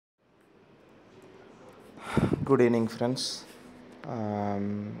Good evening, friends.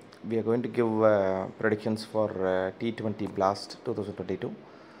 We are going to give predictions for T20 Blast 2022,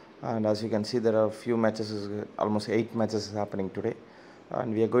 and as you can see, there are a few matches, almost 8 matches happening today,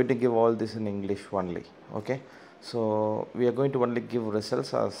 and we are going to give all this in English only. Okay, so we are going to only give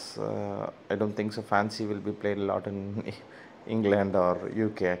results, as I don't think so. Fancy will be played a lot in England or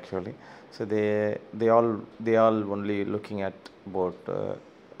UK actually, so they all only looking at about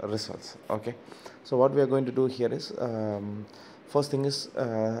results. Okay, so what we are going to do here is, first thing is,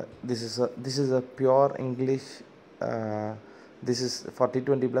 this is a pure English. This is for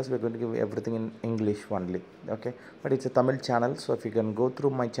T20 Plus. We are going to give everything in English only. Okay, but it's a Tamil channel, so if you can go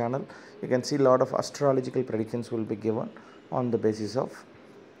through my channel, you can see a lot of astrological predictions will be given on the basis of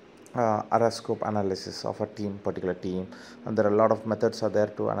horoscope analysis of a particular team, and there are a lot of methods are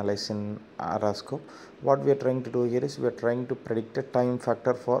there to analyze in horoscope. What we are trying to do here is we are trying to predict a time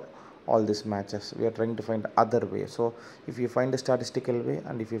factor for all these matches. We are trying to find other way. So if you find a statistical way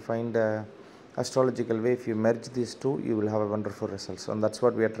and if you find a astrological way, if you merge these two, you will have a wonderful results, and that's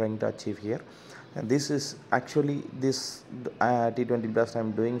what we are trying to achieve here. And this is actually this T20 Blast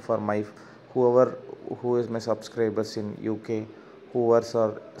I'm doing for my who is my subscribers in UK, who are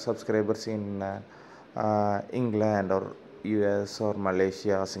subscribers in England or US or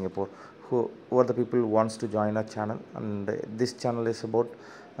Malaysia or Singapore, who are the people who wants to join our channel. And this channel is about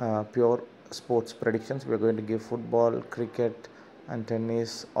pure sports predictions. We are going to give football, cricket and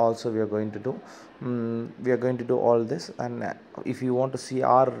tennis also. We are going to do all this. And if you want to see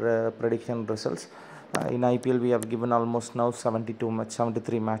our prediction results, in IPL we have given almost now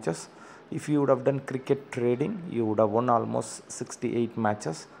 73 matches. If you would have done cricket trading, you would have won almost 68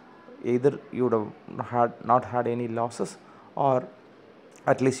 matches. Either you would have not had any losses, or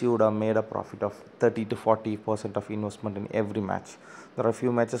at least you would have made a profit of 30 to 40% of investment in every match. There are a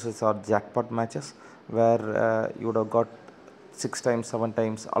few matches which are jackpot matches, where you would have got 6 times, 7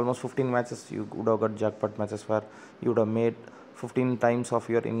 times, almost 15 matches. You would have got jackpot matches where you would have made 15 times of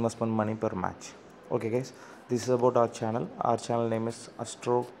your investment money per match. Okay guys, this is about our channel. Our channel name is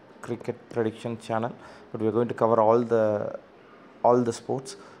Astro Cricket Prediction Channel, but we are going to cover all the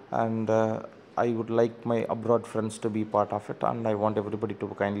sports, and I would like my abroad friends to be part of it, and I want everybody to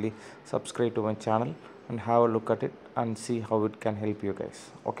kindly subscribe to my channel and have a look at it and see how it can help you guys.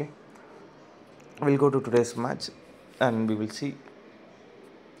 Okay, we'll go to today's match and we will see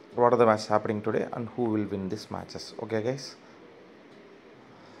what are the matches happening today and who will win these matches. Okay guys,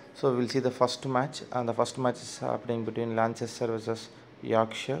 so we'll see the first match, and the first match is happening between Lancaster versus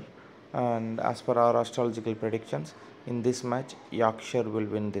Yorkshire. And as per our astrological predictions, in this match Yorkshire will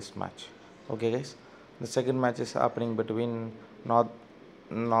win this match. Okay guys, the second match is happening between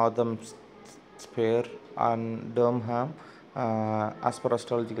Northamptonshire and Durham. As per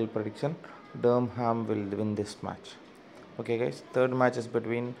astrological prediction, Durham will win this match. Okay guys, third match is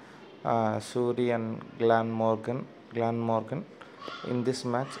between Surrey and Glamorgan. In this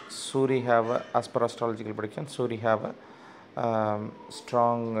match, Surrey have as per astrological prediction, Surrey have a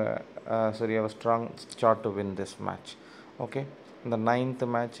strong chart to win this match. Okay, in the ninth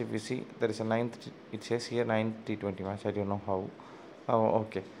match, if you see, there is a ninth, it says here 9th T20 match. I don't know how.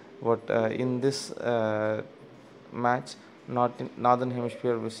 Okay, but in this match, Northern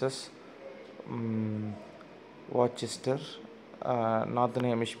Hemisphere versus Worcester, Northern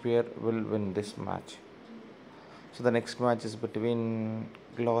Hemisphere will win this match. So the next match is between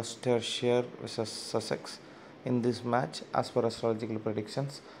Gloucestershire versus Sussex. In this match, as per astrological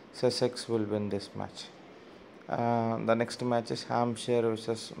predictions, Sussex will win this match. The next match is Hampshire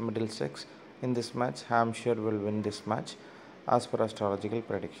versus Middlesex. In this match, Hampshire will win this match as per astrological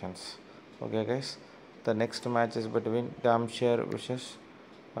predictions. Okay guys, the next match is between Hampshire versus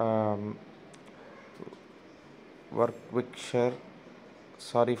Warwickshire.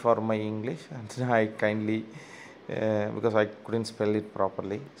 Sorry for my English, and I kindly because I couldn't spell it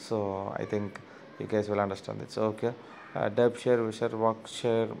properly, so I think you guys will understand it. So okay, Derbyshire versus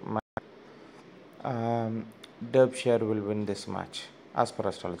Warwickshire. Derbyshire will win this match as per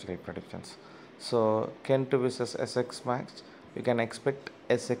astrological predictions. So Kent versus Essex match, you can expect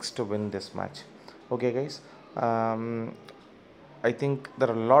Essex to win this match. Okay guys, I think there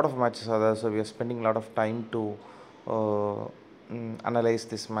are a lot of matches are there, so we are spending a lot of time to analyze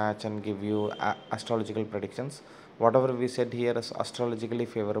this match and give you astrological predictions. Whatever we said here is astrologically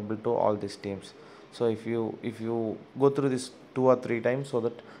favorable to all these teams. So if you go through this 2 or 3 times, so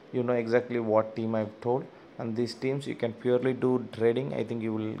that you know exactly what team I've told, and these teams you can purely do trading. I think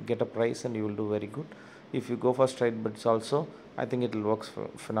you will get a price and you will do very good. If you go for straight bets also, I think it will work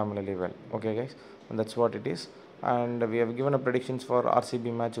phenomenally well. Okay guys, and that's what it is. and we have given a predictions for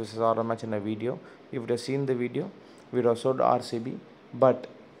RCB match versus RR match in a video. If you have seen the video, we have showed RCB, but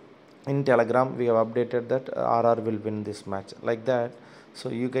in Telegram we have updated that RR will win this match, like that. So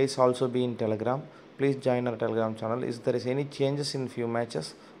you guys also be in Telegram. Please join our Telegram channel. If there is any changes in few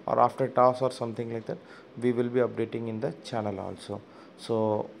matches or after toss or something like that, we will be updating in the channel also.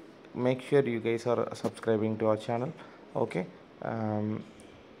 So make sure you guys are subscribing to our channel. Okay.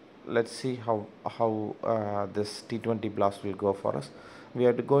 Let's see how this T20 Blast will go for us. We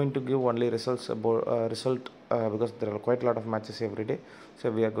are going to give only results about because there are quite a lot of matches every day,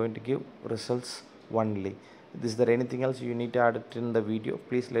 so we are going to give results only. Is there anything else you need to add it in the video?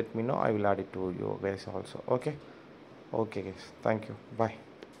 Please let me know. I will add it to you guys also. Okay. Okay guys, thank you, bye.